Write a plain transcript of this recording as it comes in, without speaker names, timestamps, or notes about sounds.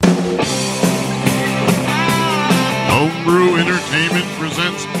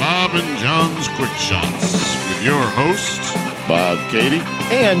hosts, Bob Katie,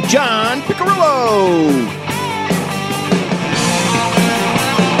 and John Piccirillo.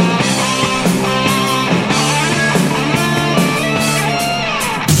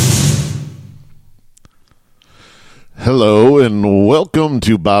 Hello and welcome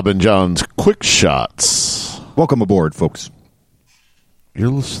to Bob and John's Quick Shots. Welcome aboard, folks. You're a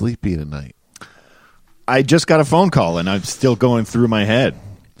little sleepy tonight. I just got a phone call, and I'm still going through my head.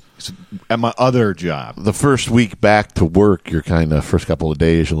 It's at my other job. The first week back to work, you're kind of, first couple of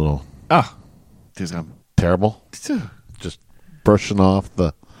days, you're a little terrible. Just brushing off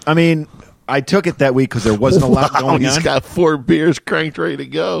the... I mean, I took it that week because there wasn't a lot going on. He's got 4 beers cranked ready to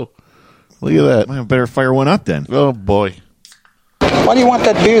go. Look at that. I better fire one up then. Oh, boy. Why do you want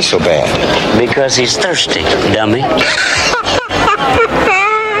that beer so bad? Because he's thirsty, dummy.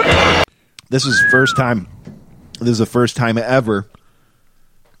 This is the first time ever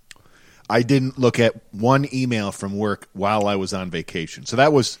I didn't look at one email from work while I was on vacation. So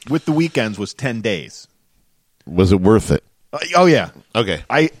that was, with the weekends, was 10 days. Was it worth it? Oh, yeah. Okay.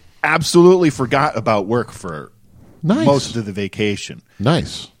 I absolutely forgot about work for Nice. most of the vacation.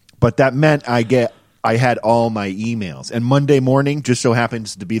 Nice. But that meant I had all my emails. And Monday morning just so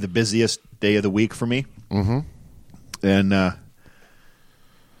happens to be the busiest day of the week for me. Mm-hmm. And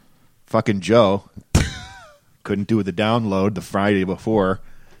fucking Joe couldn't do the download the Friday before.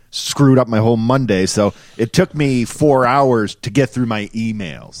 Screwed up my whole Monday. So it took me 4 hours to get through my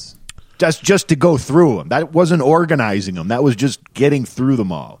emails. Just to go through them. That wasn't organizing them. That was just getting through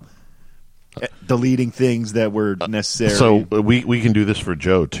them all. Deleting things that were necessary. So we can do this for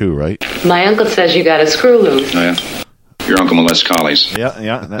Joe, too, right? My uncle says you got a screw loose. Oh, yeah. Your uncle molests collies.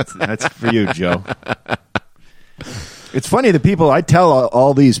 Yeah, that's for you, Joe. It's funny, the people, I tell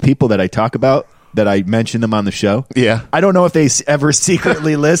all these people that I talk about, that I mention them on the show. Yeah. I don't know if they ever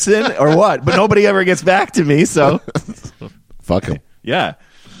secretly listen or what, but nobody ever gets back to me, so. Fuck him. Yeah.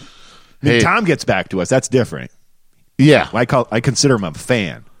 I mean, Hey. Tom gets back to us. That's different. Yeah. I consider him a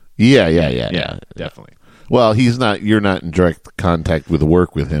fan. Yeah. Definitely. Well, you're not in direct contact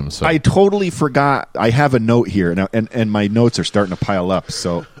with him, so. I totally forgot. I have a note here, and my notes are starting to pile up,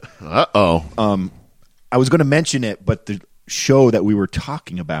 so. Uh-oh. I was going to mention it, but the show that we were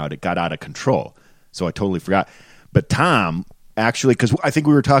talking about, it got out of control, so I totally forgot. But Tom, actually, because I think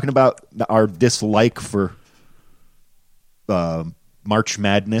we were talking about our dislike for March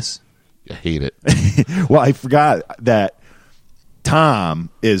Madness. I hate it. Well, I forgot that Tom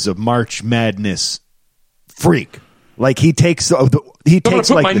is a March Madness freak. Like he takes I'm gonna put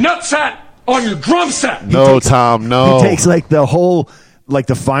like my nutsack on your drum set. No, Tom, no. He takes like the whole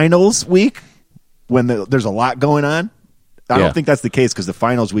the finals week when there's a lot going on. I don't think that's the case because the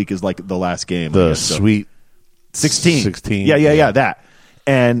finals week is like the last game. The Sweet 16. 16. Yeah, that.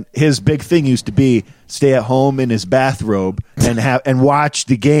 And his big thing used to be stay at home in his bathrobe and watch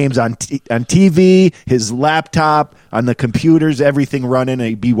the games on TV, his laptop, on the computers, everything running, and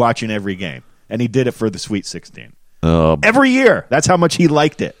he'd be watching every game. And he did it for the Sweet 16. Every year. That's how much he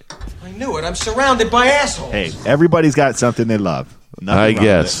liked it. I knew it. I'm surrounded by assholes. Hey, everybody's got something they love. I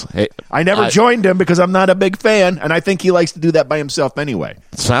guess. Hey, I never joined him because I'm not a big fan, and I think he likes to do that by himself anyway.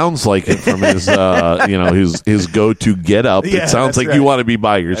 Sounds like it from his, his go-to get-up. Yeah, It sounds like right. you want to be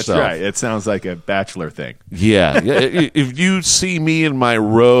by yourself. That's right. It sounds like a bachelor thing. Yeah. If you see me in my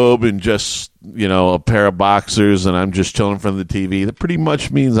robe and just, a pair of boxers and I'm just chilling in front of the TV, that pretty much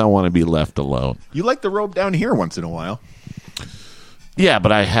means I want to be left alone. You like the robe down here once in a while. Yeah,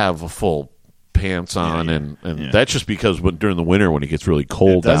 but I have a full pants on, and that's just because during the winter when it gets really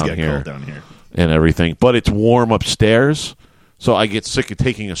cold It does down get here cold down here. and everything. But it's warm upstairs, so I get sick of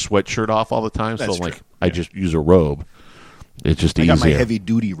taking a sweatshirt off all the time. That's so true. I just use a robe. It's just I easier. got my heavy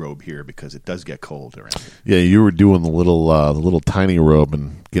duty robe here because it does get cold around here. Yeah, you were doing the little tiny robe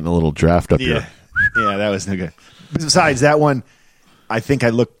and getting a little draft up here. Yeah, that was no good. Besides that one, I think I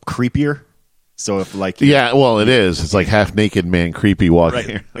look creepier. So if Yeah, well, it is. It's like half naked man, creepy walking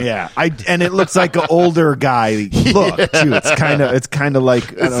here. Yeah, and it looks like an older guy look too. It's kind of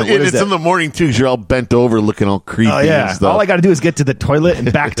like I don't know, what is It's that? in the morning too, because you're all bent over, looking all creepy. Oh yeah, and stuff. all I got to do is get to the toilet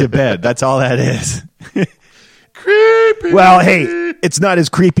and back to bed. That's all that is. Creepy. Well, hey, it's not as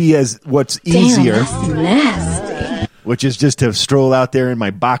creepy as what's easier, Damn, that's nasty. which is just to stroll out there in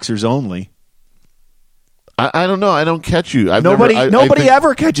my boxers only. I don't know. I don't catch you. Nobody I think-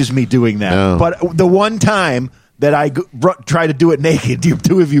 ever catches me doing that. No. But the one time that I try to do it naked, you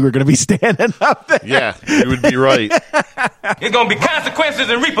two of you are going to be standing up there. Yeah, you would be right. There's gonna be consequences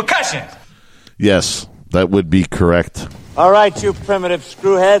and repercussions. Yes, that would be correct. All right, you primitive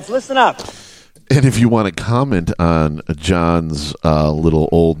screwheads, listen up. And if you want to comment on John's little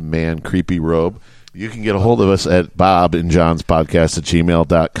old man creepy robe, You can get a hold of us at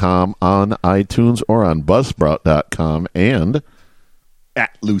bobandjohnspodcast@gmail.com, on iTunes, or on buzzsprout.com, and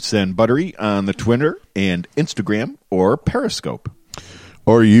At Loose End Buttery on the Twitter and Instagram or Periscope.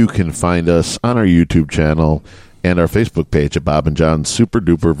 or you can find us on our YouTube channel and our Facebook page at Bob and John's Super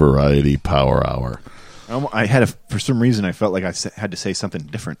Duper Variety Power Hour. I had for some reason, I felt like I had to say something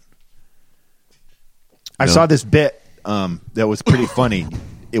different. I saw this bit that was pretty funny.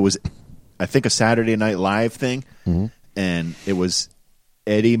 It was, I think, a Saturday Night Live thing, and it was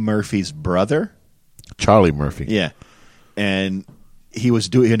Eddie Murphy's brother, Charlie Murphy. Yeah, and he was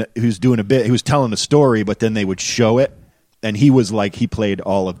doing a bit. He was telling a story, but then they would show it, and he was like, he played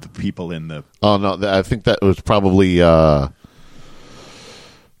all of the people in the. Oh no, I think that was probably.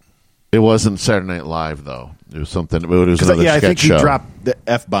 It wasn't Saturday Night Live though. It was something. It was another sketch I think show. he dropped the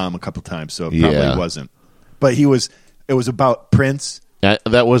F-bomb a couple times, so it probably wasn't. But it was about Prince.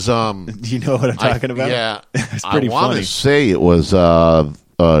 That was. Do you know what I'm talking about? Yeah, it's pretty I want funny. to say it was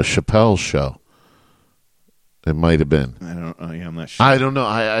Chappelle's show. It might have been. I'm not sure. I don't know.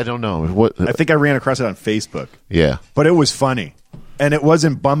 I don't know. What? I think I ran across it on Facebook. Yeah, but it was funny, and it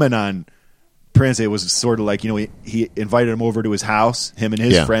wasn't bumming on Prince. It was sort of like, he invited him over to his house, him and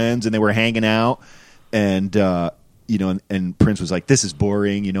his friends, and they were hanging out, and and Prince was like, "This is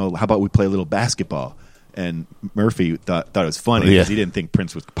boring. How about we play a little basketball?" And Murphy thought it was funny because he didn't think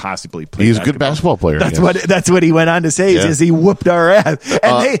Prince would possibly play. He's a good basketball player. That's what he went on to say. Is he whooped our ass?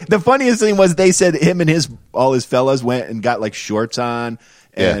 And the funniest thing was they said him and all his fellas went and got like shorts on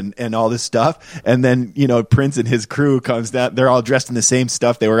and all this stuff. And then Prince and his crew comes down. They're all dressed in the same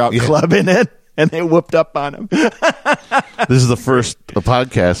stuff. They were out clubbing it. And they whooped up on him. This is the first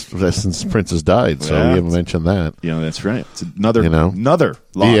podcast since Prince has died, so we haven't mentioned that. That's right. It's another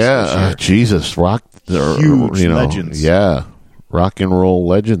loss. Yeah, Jesus, huge legends. Yeah, rock and roll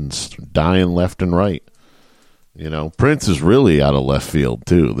legends dying left and right. Prince is really out of left field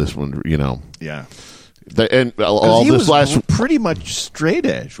too. This one, yeah. And all he this was pretty much straight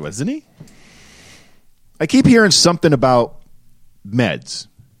edge, wasn't he? I keep hearing something about meds,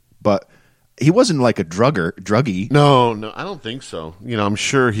 but. He wasn't like a druggie. No, I don't think so. I'm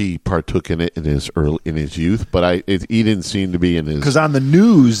sure he partook in it in his youth, but he didn't seem to be in his. Because on the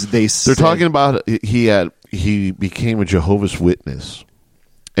news they're talking about he became a Jehovah's Witness,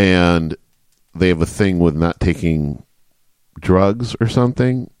 and they have a thing with not taking drugs or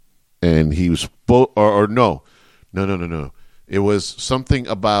something, and he was no. It was something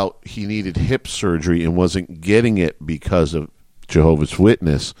about he needed hip surgery and wasn't getting it because of Jehovah's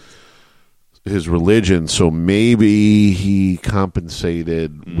Witness. His religion, so maybe he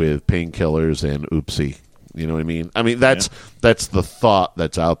compensated with painkillers and oopsie. You know what I mean? That's the thought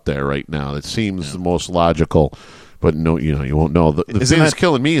that's out there right now. It seems the most logical, but no, you won't know. The thing that's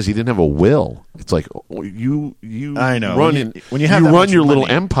killing me is he didn't have a will. It's like you. I know when you have run your little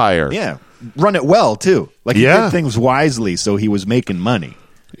money, empire. Yeah, run it well too. Like he did things wisely, so he was making money.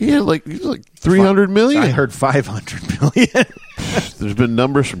 Yeah, like 300 million. I heard 500 million. There's been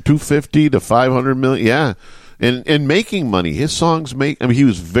numbers from 250 to 500 million. Yeah, and making money. His songs make. He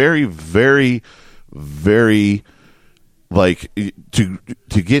was very, very, very like to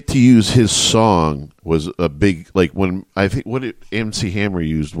get to use his song was a big when I think what did MC Hammer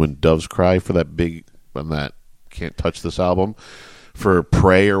used when Doves Cry for that big on that Can't Touch This album for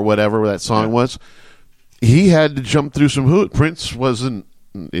Pray or whatever that song was. He had to jump through some hoops. Prince wasn't.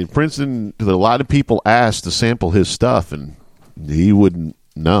 Prince and a lot of people asked to sample his stuff, and he wouldn't.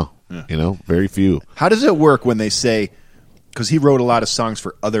 No, very few. How does it work when they say? Because he wrote a lot of songs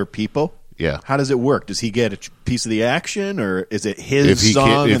for other people. Yeah. How does it work? Does he get a piece of the action, or is it his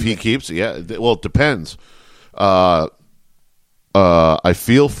song? If he keeps, well, it depends. I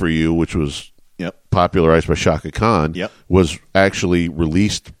Feel For You, which was popularized by Shaka Khan, was actually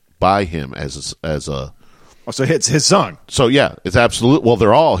released by him as a. Oh, so it's his song. So it's absolute. Well,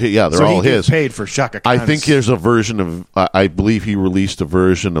 they're all they're all his. Paid for Shaka Khan. I think there's a version of. I believe he released a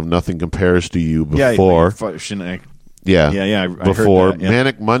version of Nothing Compares to You before. I before heard that,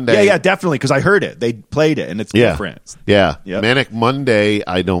 Manic Monday. Yeah, definitely, because I heard it. They played it, and it's different. Yeah, Yep. Manic Monday.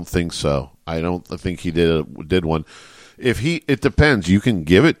 I don't think so. I think he did one. It depends. You can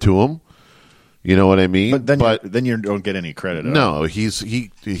give it to him. You know what I mean? But then you don't get any credit. No, he's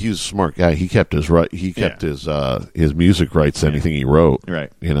a smart guy. He kept his his music rights. Anything he wrote,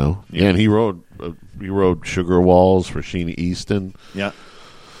 right? And he wrote Sugar Walls for Sheena Easton. Yeah.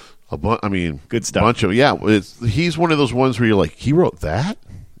 Good stuff. Bunch of he's one of those ones where you're like, he wrote that.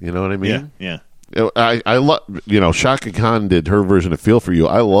 You know what I mean? Yeah. I love Shaka Khan did her version of Feel For You.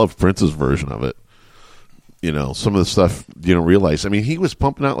 I love Prince's version of it. some of the stuff you don't realize. I mean, he was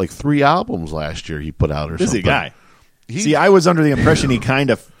pumping out like 3 albums last year. He put out or Busy something. guy. See, I was under the impression he kind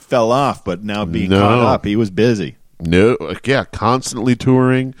of fell off, but now being caught up, he was busy. No, yeah, constantly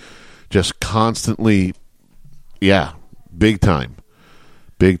touring, just constantly, big time.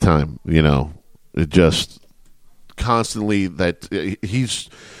 It just constantly that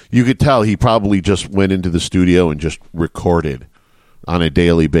you could tell he probably just went into the studio and just recorded on a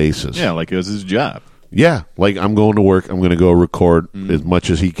daily basis. Yeah, like it was his job. Yeah, like I'm going to work, I'm going to go record as much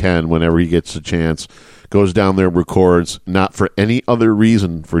as he can whenever he gets a chance. Goes down there, records, not for any other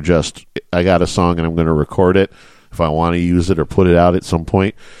reason, for just, I got a song and I'm going to record it if I want to use it or put it out at some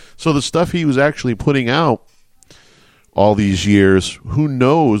point. So the stuff he was actually putting out all these years, who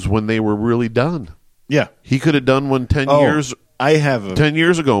knows when they were really done? Yeah. He could have done one 10 years 10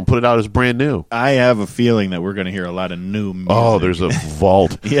 years ago and put it out as brand new. I have a feeling that we're going to hear a lot of new music. Oh, there's a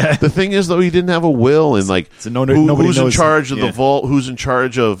vault. Yeah. The thing is, though, he didn't have a will, and like, So nobody who's in knows- charge of yeah. the vault? Who's in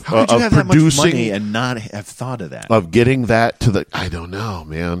charge of How could you have that much producing money and not have thought of that? of getting that to the? I don't know,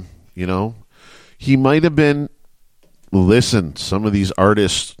 man. He might have been. Listen, some of these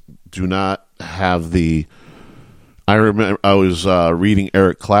artists do not have the. I remember I was reading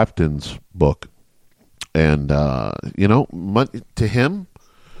Eric Clapton's book, and to him,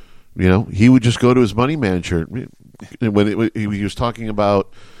 he would just go to his money manager when he was talking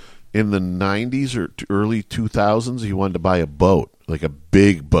about in the 90s or early 2000s. He wanted to buy a boat, like a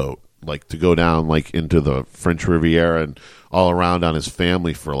big boat, like to go down like into the French Riviera and all around on his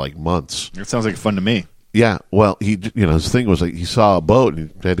family for like months. It sounds like fun to me. Yeah, well, his thing was like he saw a boat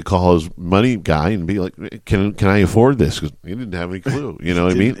and he had to call his money guy and be like, "Can I afford this?" Because he didn't have any clue. You know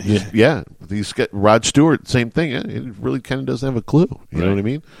what I mean? Yeah. He's got Rod Stewart, same thing. Yeah, it really kind of doesn't have a clue. You know what I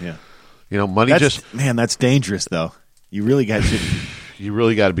mean? Yeah. Money that's dangerous though. You really got to. You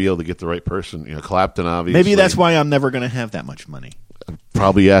really got to be able to get the right person. Clapton, obviously. Maybe that's why I'm never going to have that much money.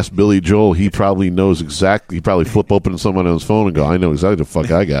 Probably ask Billy Joel. He probably knows exactly. He probably flip open someone on his phone and go, "I know exactly the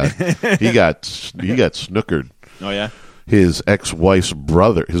fuck I got." He got snookered. Oh yeah. His ex-wife's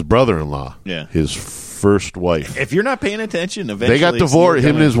brother, his brother-in-law. Yeah. His first wife. If you're not paying attention, eventually They got divorced.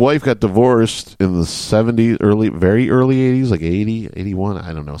 Him and his wife got divorced in the 70s, very early 80s, like 80, 81,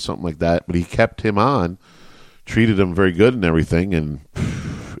 I don't know, something like that. But he kept him on, treated him very good and everything. And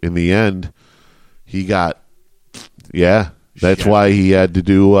in the end, he got, that's why he had to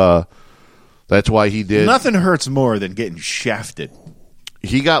do, that's why he did. Nothing hurts more than getting shafted.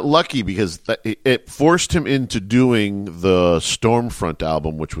 He got lucky because it forced him into doing the Stormfront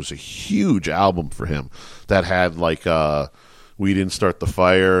album, which was a huge album for him. That had like We Didn't Start the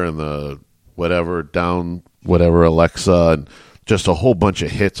Fire and the whatever Alexa, and just a whole bunch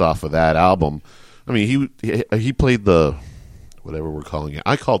of hits off of that album. I mean, he played the whatever we're calling it.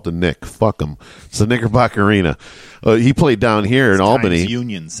 I call it the Nick. Fuck him. It's the Knickerbocker Arena. He played down here in Albany, Times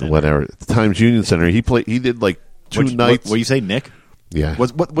Union Center. whatever Times Union Center. He did like two nights. What you say, Nick? Yeah.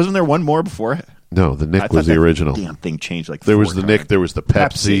 Wasn't there one more before? No, the I Nick thought was the that original. Damn thing changed like There 4 was the Nick. times. There was the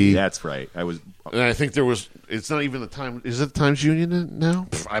Pepsi. That's right. And I think there was. It's not even the time. Is it the Times Union now?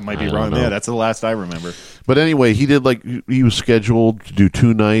 I might be I wrong. don't know. Yeah, that's the last I remember. But anyway, he did like he was scheduled to do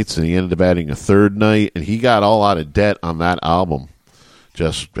 2 nights, and he ended up adding a 3rd night, and he got all out of debt on that album.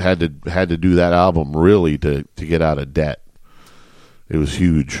 Just had to do that album really to get out of debt. It was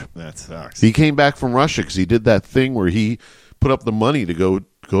huge. That sucks. He came back from Russia because he did that thing where he put up the money to go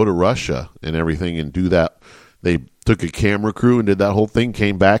to Russia and everything and do that. They took a camera crew and did that whole thing.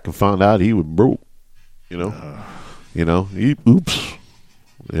 Came back and found out he was broke. Oops.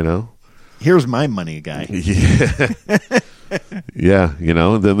 Here's my money, guy. Yeah.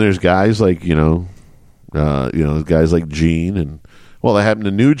 And then there's guys like guys like Gene and that happened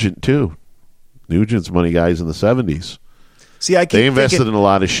to Nugent too. Nugent's money guys in the 70s. See, They invested in a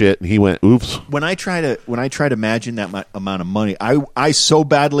lot of shit, and he went, "Oops." When I try to imagine that amount of money, I so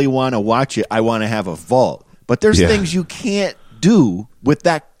badly want to watch it. I want to have a vault, but there's things you can't do with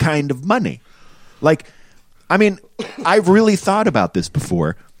that kind of money. Like, I mean, I've really thought about this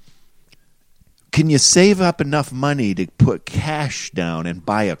before. Can you save up enough money to put cash down and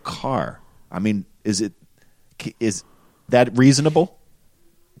buy a car? I mean, is that reasonable?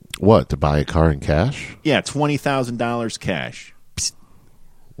 What, to buy a car in cash? Yeah, $20,000 cash. Psst.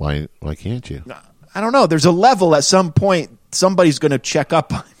 Why can't you? I don't know. There's a level at some point somebody's going to check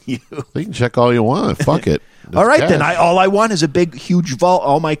up on you. You can check all you want. Fuck it. All right, cash. then. All I want is a big, huge vault.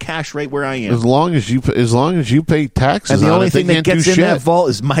 All my cash right where I am. As long as you pay taxes, And the on only it, they thing that can't do gets in shit. that vault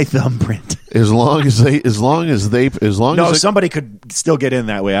is my thumbprint. No, somebody could still get in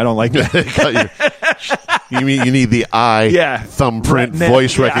that way. I don't like that. You mean you need the thumbprint,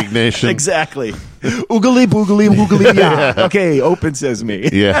 voice recognition. Exactly. Oogly boogly woogly yeah. Okay, open sesame.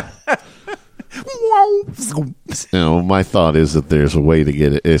 Yeah. My thought is that there's a way to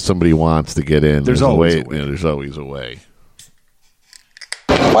get it. If somebody wants to get in, There's always a way. There's always a way.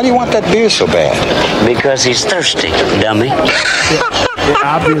 Why do you want that beer so bad? Because he's thirsty, dummy. It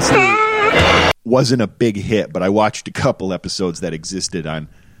obviously wasn't a big hit, but I watched a couple episodes that existed on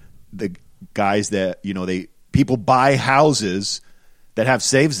the guys that, people buy houses that have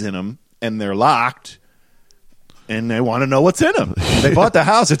safes in them and they're locked and they want to know what's in them. They bought the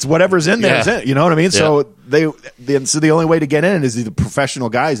house. It's whatever's in there. Yeah. Is in, you know what I mean? Yeah. So the only way to get in is the professional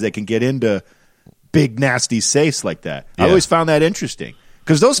guys that can get into big, nasty safes like that. Yeah. I always found that interesting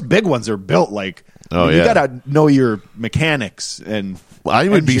because those big ones are built like, Oh, you yeah. got to know your mechanics and I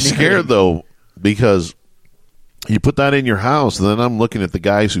would be engineering. scared though, because you put that in your house, and then I'm looking at the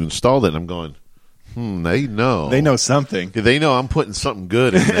guys who installed it, and I'm going, they know. They know something. They know I'm putting something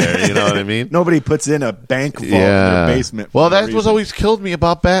good in there. You know what I mean? Nobody puts in a bank vault in their basement. Well, for no that was reason. always killed me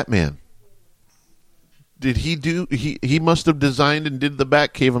about Batman. Did he do? He must have designed and did the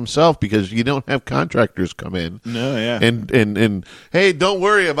Batcave himself, because you don't have contractors come in. No, yeah. And hey, don't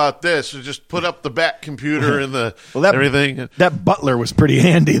worry about this. Just put up the Bat computer and the everything. That butler was pretty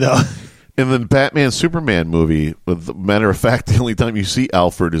handy, though. In the Batman Superman movie, matter of fact, the only time you see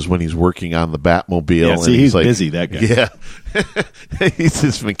Alfred is when he's working on the Batmobile. Yeah, and see, he's like, busy, that guy. Yeah, he's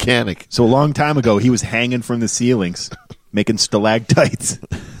his mechanic. So a long time ago, he was hanging from the ceilings, making stalactites.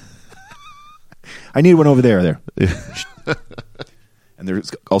 I need one over there. And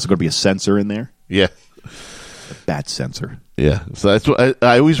there's also going to be a sensor in there, Yeah, a bat sensor. yeah. So that's what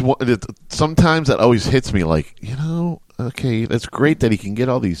I always wanted. Sometimes that always hits me, like, okay, that's great that he can get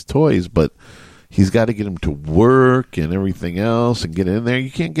all these toys, but he's got to get them to work and everything else and get in there. You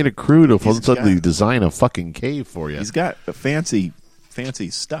can't get a crew to suddenly design a fucking cave for you. He's got a fancy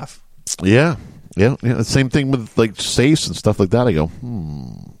stuff. Yeah. The same thing with like safes and stuff like that. I go,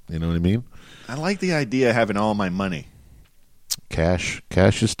 you know what I mean? I like the idea of having all my money. Cash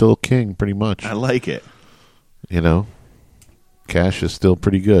is still king, pretty much. I like it. Cash is still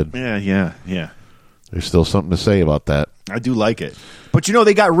pretty good. Yeah. There's still something to say about that. I do like it. But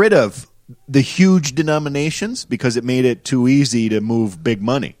they got rid of the huge denominations because it made it too easy to move big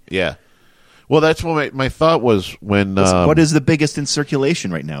money. Yeah. Well, that's what my thought was when. What is the biggest in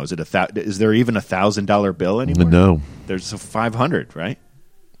circulation right now? Is there even $1,000 bill anymore? No. There's a 500, right?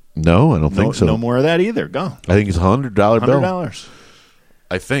 No, I don't think so. No more of that either. Go. I think it's $100 bill. $100.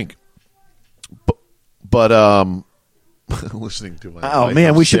 I think. But listening to my Oh wife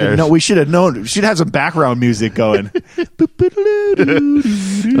man, we should have upstairs. known. We should have known. We should have some background music going.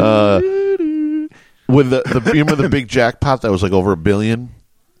 With the you remember the big jackpot that was like over $1 billion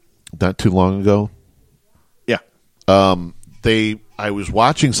not too long ago? Yeah. I was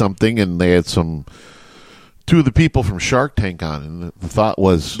watching something and they had two of the people from Shark Tank on, and the thought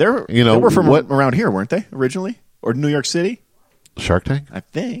was They were from around here, weren't they? Originally, or New York City? Shark Tank? I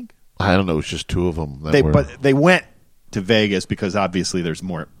think. I don't know. It was just two of them. That But they went to Vegas because obviously there's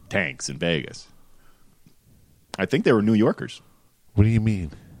more tanks in Vegas. I think they were New Yorkers. What do you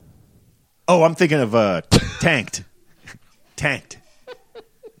mean? Oh, I'm thinking of Tanked. Tanked.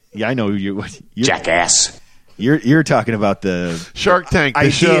 Yeah, I know you. Jackass. You're talking about the Shark Tank, the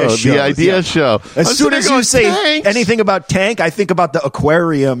idea show, shows, the idea yeah. show. As soon as you say tanks. anything about tank, I think about the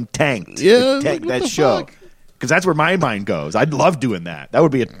aquarium tanked. Yeah, The tank, what that the show. fuck? Because that's where my mind goes. I'd love doing that. That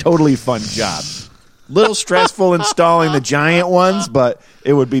would be a totally fun job. Little stressful installing the giant ones, but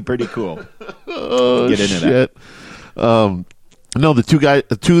it would be pretty cool. Oh, Get into shit. No, the two guys,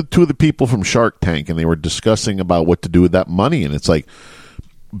 two of the people from Shark Tank, and they were discussing about what to do with that money, and it's like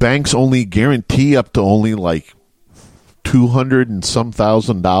banks only guarantee up to only like $200 and some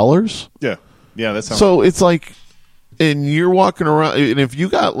 $1,000. Yeah, that sounds. So it's like, and you're walking around, and if you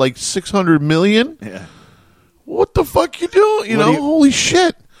got like 600 million, Yeah. what the fuck you doing? What do you- Holy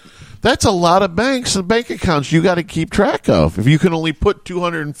shit. That's a lot of banks and bank accounts you got to keep track of. If you can only put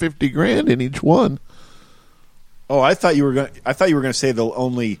 250 grand in each one. Oh, I thought you were going to say they'll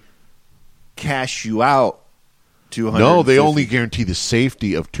only cash you out 200. No, they only guarantee the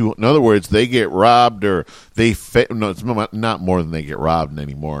safety of two. In other words, they get robbed or they no, it's not more than they get robbed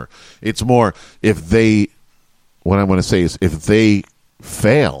anymore. It's more if they. What I want to say is if they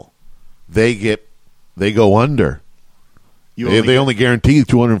fail, they go under. They only guarantee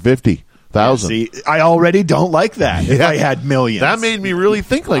 250,000. See, I already don't like that. If I had millions, That made me really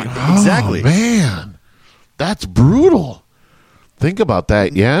think. Like, Exactly. oh, man, that's brutal. Think about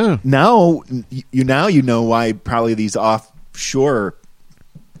that. Yeah. Now you know why probably these offshore.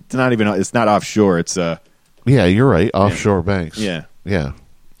 It's not offshore. It's Yeah, you're right. Offshore banks. Yeah. Yeah.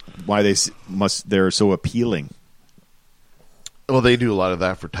 why they're so appealing. Well, they do a lot of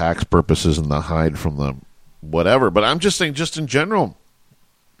that for tax purposes and the hide from the whatever. But I'm just saying, just in general,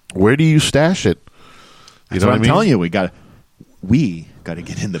 where do you stash it? That's what I'm telling you. We got to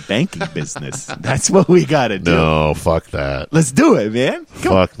get in the banking business. That's what we got to do. No, fuck that. Let's do it, man.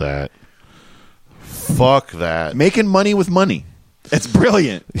 Fuck that. Fuck that. Making money with money. It's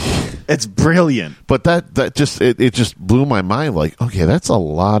brilliant. It's brilliant. But that just it just blew my mind. Like, okay, that's a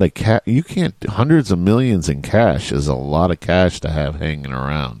lot of cash. You can't hundreds of millions in cash is a lot of cash to have hanging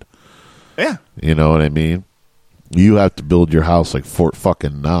around. Yeah. You know what I mean? You have to build your house like Fort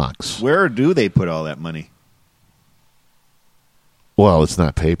fucking Knox. Where do they put all that money? Well, it's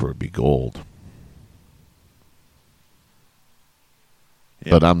not paper; it'd be gold.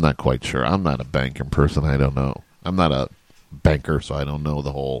 Yeah. But I'm not quite sure. I'm not a banking person. I don't know. I'm not a banker, so I don't know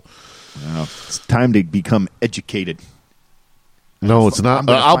the whole. Well, it's time to become educated. No, it's not.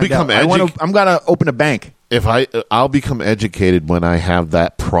 I'll become educated. I'm going to open a bank. If I'll become educated when I have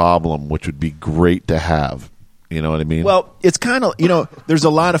that problem, which would be great to have. You know what I mean? Well, it's kind of, there's a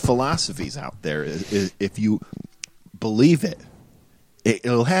lot of philosophies out there. If you believe it,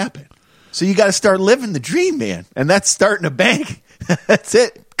 it'll happen. So you got to start living the dream, man. And that's starting a bank. That's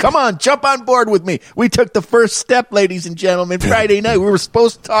it. Come on, jump on board with me. We took the first step, ladies and gentlemen, Friday night. We were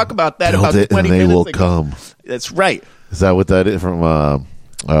supposed to talk about that Build about it 20 and they minutes will ago. come. That's right. Is that what that is from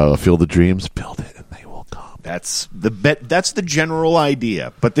Field of Dreams? Build it and they will come. That's the general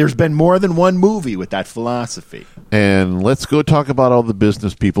idea. But there's been more than one movie with that philosophy. And let's go talk about all the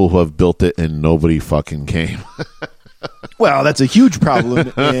business people who have built it and nobody fucking came. Well, that's a huge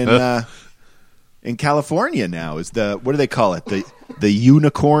problem in California now. Is what do they call it? The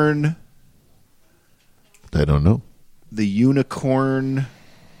unicorn. I don't know. The unicorn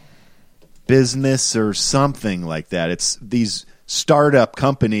business or something like that. It's these startup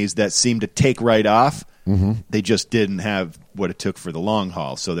companies that seem to take right off. Mm-hmm. They just didn't have what it took for the long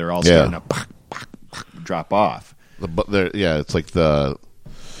haul, so they're all starting to drop off. It's like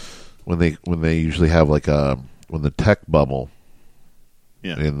when they usually have like when the tech bubble.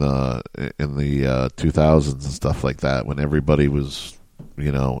 Yeah. In the 2000s and stuff like that, when everybody was,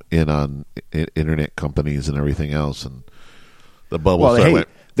 in on internet companies and everything else, and the bubble. Well,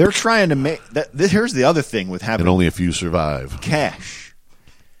 they're trying to make that. Here's the other thing with having and only a few survive. Cash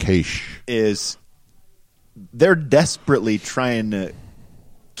is they're desperately trying to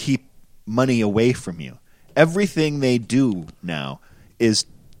keep money away from you. Everything they do now is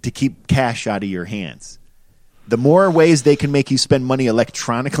to keep cash out of your hands. The more ways they can make you spend money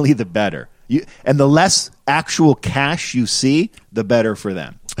electronically, the better. And the less actual cash you see, the better for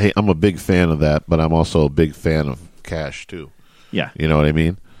them. Hey, I'm a big fan of that, but I'm also a big fan of cash, too. Yeah. You know what I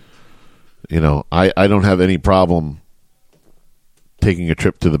mean? I don't have any problem taking a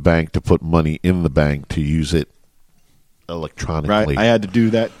trip to the bank to put money in the bank to use it electronically. Right. I had to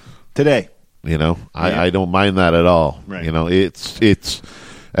do that today. I don't mind that at all. Right. It's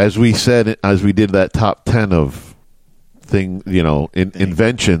as we said, as we did that top 10 of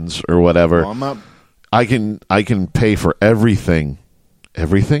inventions or whatever. Well, I can pay for everything.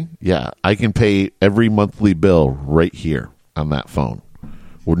 Everything? Yeah, I can pay every monthly bill right here on that phone,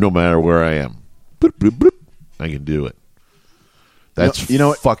 or no matter where I am. Boop, boop, boop. I can do it. That's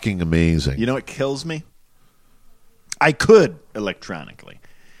fucking amazing. You know what kills me? I could electronically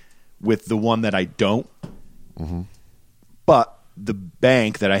with the one that I don't, but the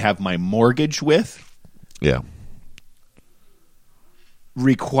bank that I have my mortgage with,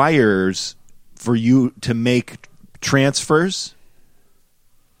 requires for you to make transfers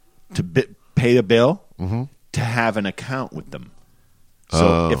to pay the bill to have an account with them.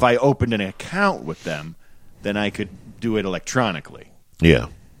 So if I opened an account with them, then I could do it electronically. Yeah,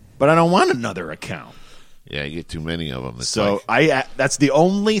 but I don't want another account. Yeah, you get too many of them. That's the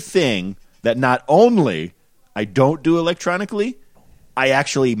only thing that not only I don't do electronically, I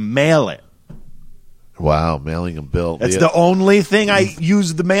actually mail it. Wow, mailing a bill. That's the only thing I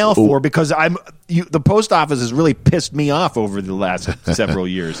use the mail for, because the post office has really pissed me off over the last several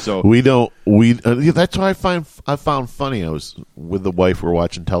years. So that's what I found funny. I was with the wife, we were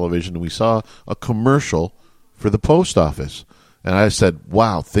watching television, and we saw a commercial for the post office, and I said,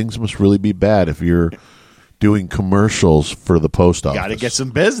 "Wow, things must really be bad if you're doing commercials for the post office. Got to get some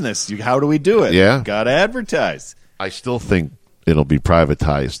business. How do we do it? Yeah, got to advertise." I still think it'll be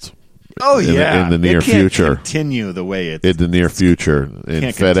privatized. Oh, yeah. In the near future. Continue the way it's... In the near future. And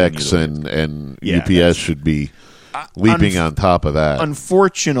FedEx and UPS should be leaping on top of that.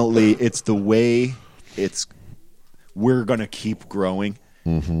 Unfortunately, it's the way we're going to keep growing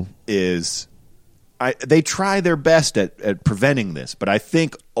is they try their best at preventing this, but I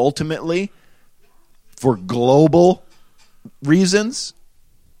think ultimately, for global reasons,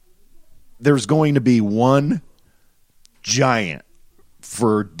 there's going to be one giant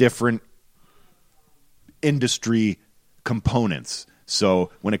for different industry components.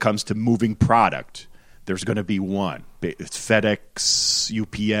 So when it comes to moving product, there's going to be one. It's FedEx,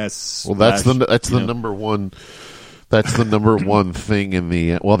 UPS. Well, that's the number one. That's the number one thing in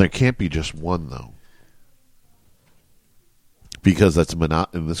the. Well, there can't be just one though, because that's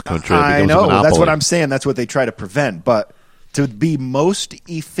in this country. I know. That's what I'm saying. That's what they try to prevent. But to be most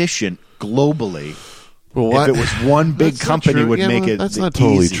efficient globally, if it was one big company, would make it. That's the not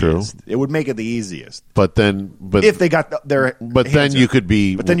totally easiest. true. It would make it the easiest. But if they got their. But then you could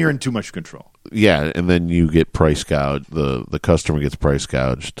be. But then you're in too much control. Yeah, and then you get price gouged. The customer gets price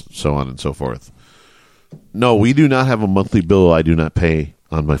gouged, so on and so forth. No, we do not have a monthly bill I do not pay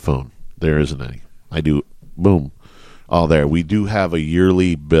on my phone. There isn't any. I do. Boom. All there. We do have a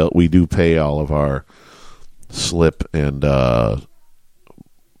yearly bill. We do pay all of our slip and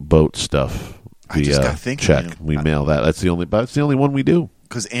boat stuff. I just got thinking, check. We mail that. That's the only one we do.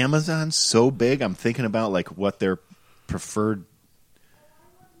 Because Amazon's so big, I'm thinking about like what their preferred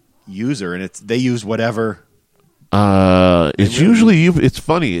user, and they use whatever. It's usually it's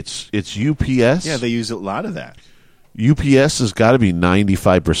funny. It's UPS. Yeah, they use a lot of that. UPS has got to be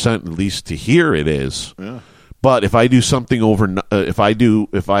 95%, at least to here it is. Yeah. But if I do something if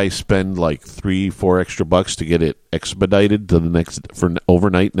I spend like $3-4 extra bucks to get it expedited to for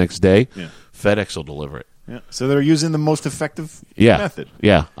overnight next day, FedEx will deliver it. Yeah. So they're using the most effective method.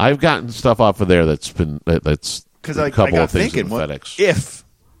 Yeah, I've gotten stuff off of there that's because a couple of things with FedEx. If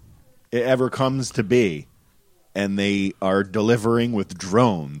it ever comes to be, and they are delivering with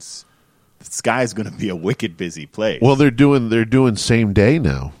drones, the sky's going to be a wicked busy place. Well, they're doing same day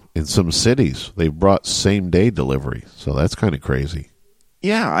now in some cities. They've brought same day delivery, so that's kind of crazy.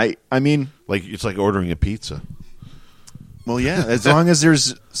 Yeah, I mean, like it's like ordering a pizza. Well, yeah, as long as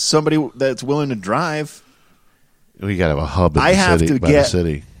there's somebody that's willing to drive. We got to have a hub in the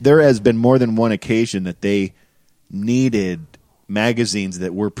city. There has been more than one occasion that they needed magazines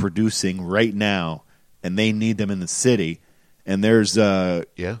that we're producing right now, and they need them in the city. And there's a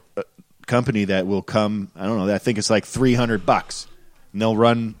company that will come. I don't know. I think it's like $300, and they'll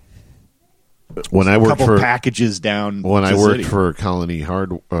run a couple packages down. When I worked for Colony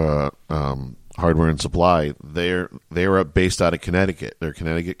Hardware and Supply, they're based out of Connecticut. They're a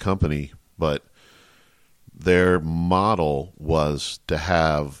Connecticut company, but their model was to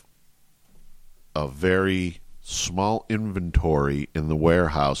have a very small inventory in the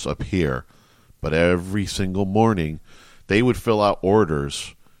warehouse up here, but every single morning they would fill out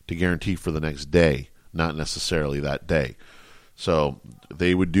orders to guarantee for the next day, not necessarily that day. So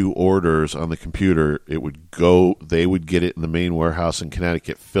they would do orders on the computer. They would get it in the main warehouse in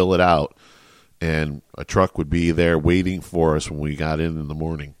Connecticut, fill it out, and a truck would be there waiting for us when we got in the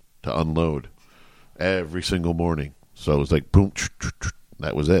morning to unload every single morning. So it was like boom,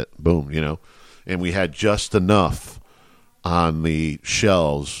 that was it, boom, and we had just enough on the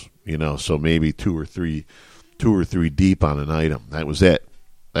shelves, so maybe two or three deep on an item. That was it.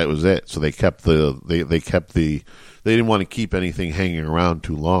 So they kept they didn't want to keep anything hanging around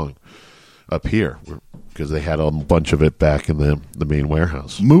too long up here because they had a bunch of it back in the main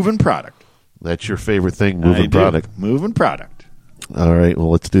warehouse. Moving product. That's your favorite thing, moving product. Moving product. All right, well,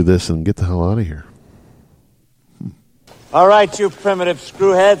 let's do this and get the hell out of here. All right, you primitive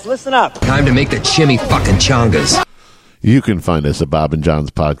screwheads, listen up. Time to make the chimmy fucking chongas. You can find us at Bob and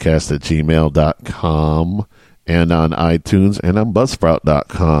John's Podcast at gmail.com and on iTunes and on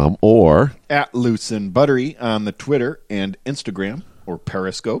Buzzsprout.com or at Loose and Buttery on the Twitter and Instagram or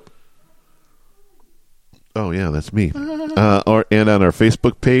Periscope. Oh, yeah, that's me. And on our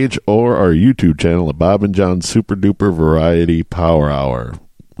Facebook page or our YouTube channel at Bob and John's Super Duper Variety Power Hour.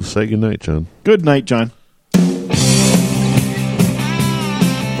 Say goodnight, John. Good night, John.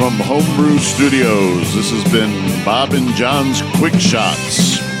 From Homebrew Studios, this has been Bob and John's Quick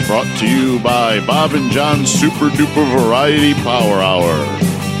Shots, brought to you by Bob and John's Super Duper Variety Power Hour.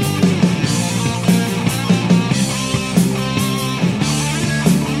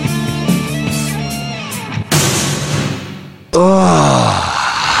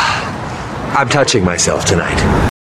 I'm touching myself tonight.